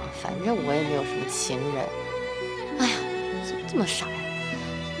行，反正我也没有什么情人。哎呀，怎么这么傻呀？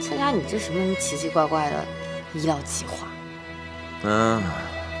参加你这什么奇奇怪怪的医疗计划？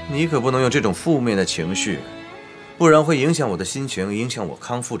你可不能用这种负面的情绪，不然会影响我的心情，影响我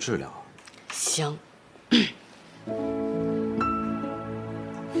康复治疗。行。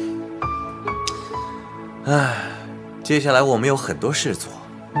接下来我们有很多事做，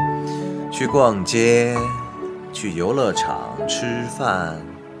去逛街，去游乐场吃饭，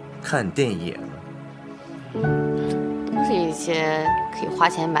看电影，都是一些可以花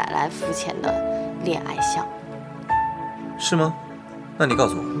钱买来肤浅的恋爱项目。是吗？那你告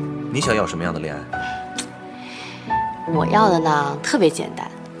诉我，你想要什么样的恋爱？我要的呢，特别简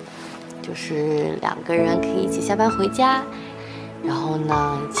单，就是2个人可以一起下班回家，然后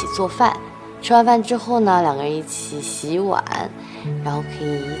呢一起做饭，吃完饭之后呢2个人一起洗碗，然后可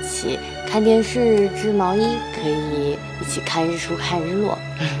以一起看电视、织毛衣，可以一起看日出、看日落，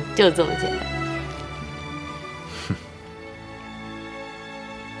就这么简单。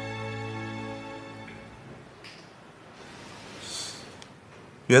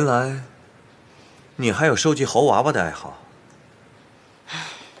原来你还有收集猴娃娃的爱好。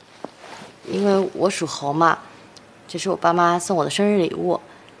因为我属猴嘛，这是我爸妈送我的生日礼物，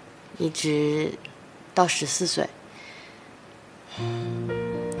一直到14岁。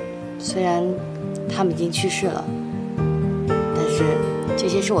虽然他们已经去世了，但是这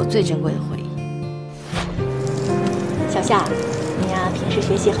些是我最珍贵的回忆。小夏，你呀平时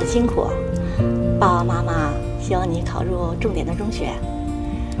学习很辛苦，爸爸妈妈希望你考入重点的中学，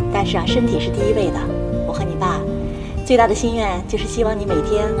但是啊，身体是第一位的。我和你爸最大的心愿就是希望你每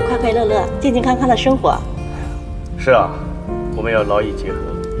天快快乐乐、健健康康的生活。是啊，我们要劳逸结合。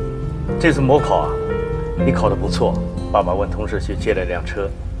这次模考啊，你考得不错，爸爸问同事去借了辆车，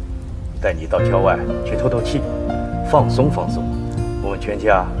带你到郊外去透透气，放松放松。我们全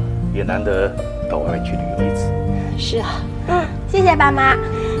家也难得到外面去旅游一次。是啊，谢谢爸妈，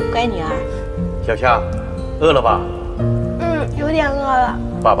乖女儿。小夏，饿了吧？有点饿了。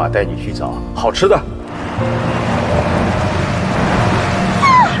爸爸带你去找好吃的。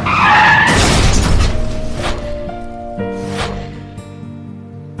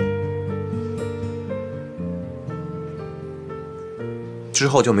之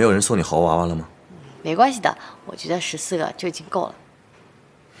后就没有人送你猴娃娃了吗？没关系的，我觉得14个就已经够了。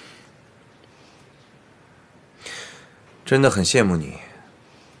真的很羡慕你，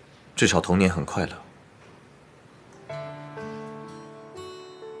至少童年很快乐。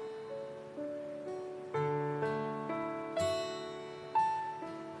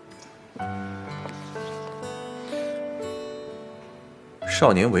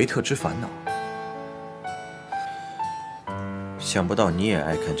少年维特之烦恼，想不到你也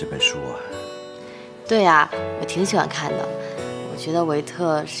爱看这本书啊。对呀，我挺喜欢看的。我觉得维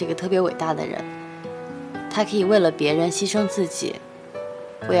特是一个特别伟大的人，他可以为了别人牺牲自己，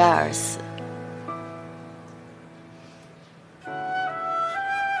为爱而死。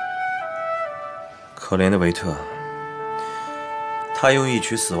可怜的维特，他用一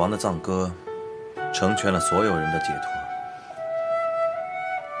曲死亡的葬歌，成全了所有人的解脱。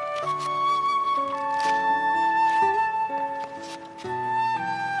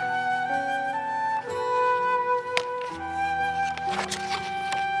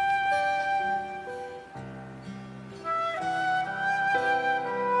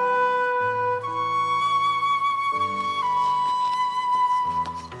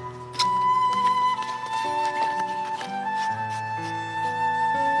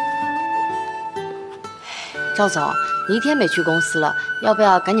赵总，你一天没去公司了，要不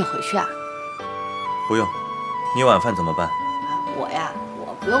要赶紧回去啊？不用，你晚饭怎么办？我呀，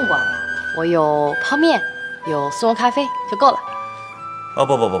我不用管了，我有泡面，有速溶咖啡就够了。哦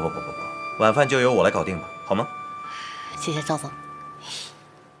不，晚饭就由我来搞定吧，好吗？谢谢赵总。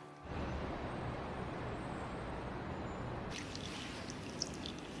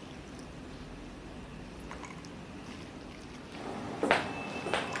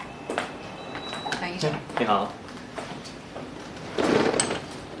梁医生，你好。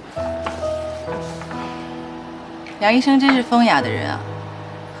梁医生真是风雅的人啊，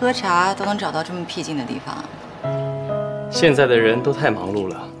喝茶都能找到这么僻静的地方。现在的人都太忙碌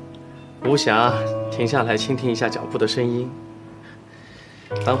了，无暇停下来倾听一下脚步的声音。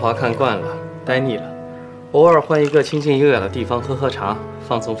繁华看惯了，呆腻了，偶尔换一个清静优雅的地方喝喝茶，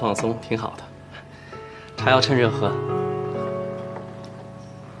放松放松，挺好的。茶要趁热喝。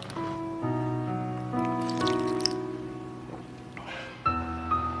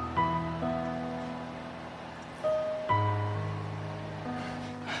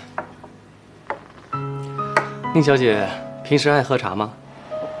宁小姐平时爱喝茶吗？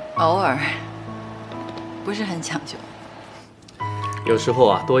偶尔，不是很讲究。有时候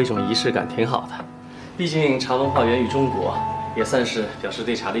啊，多一种仪式感挺好的。毕竟茶文化源于中国，也算是表示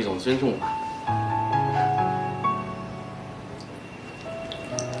对茶的一种尊重吧。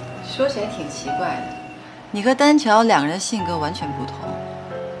说起来挺奇怪的，你和丹桥两个人的性格完全不同，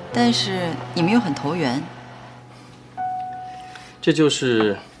但是你们又很投缘。这就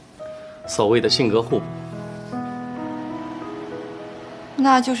是所谓的性格互补。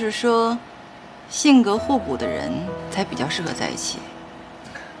那就是说，性格互补的人才比较适合在一起。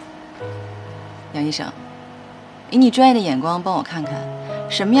杨医生，以你专业的眼光帮我看看，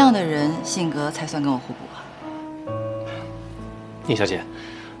什么样的人性格才算跟我互补啊？宁小姐，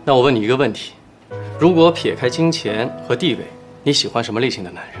那我问你一个问题：如果撇开金钱和地位，你喜欢什么类型的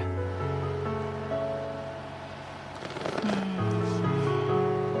男人？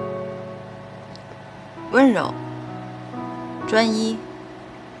温柔、专一，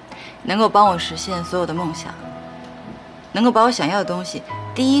能够帮我实现所有的梦想，能够把我想要的东西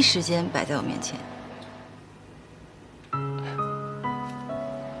第一时间摆在我面前。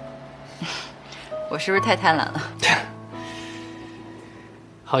我是不是太贪婪了？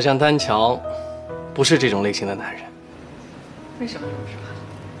好像丹桥不是这种类型的男人。为什么这么说？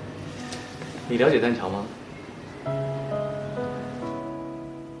你了解丹桥吗？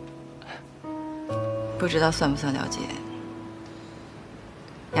不知道算不算了解。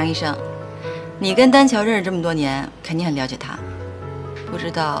杨医生，你跟丹桥认识这么多年，肯定很了解他。不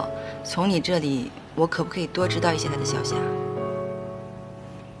知道从你这里，我可不可以多知道一些他的消息啊？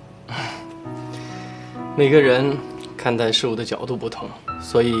每个人看待事物的角度不同，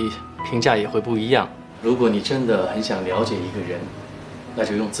所以评价也会不一样。如果你真的很想了解一个人，那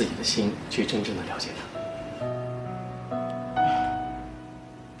就用自己的心去真正的了解他。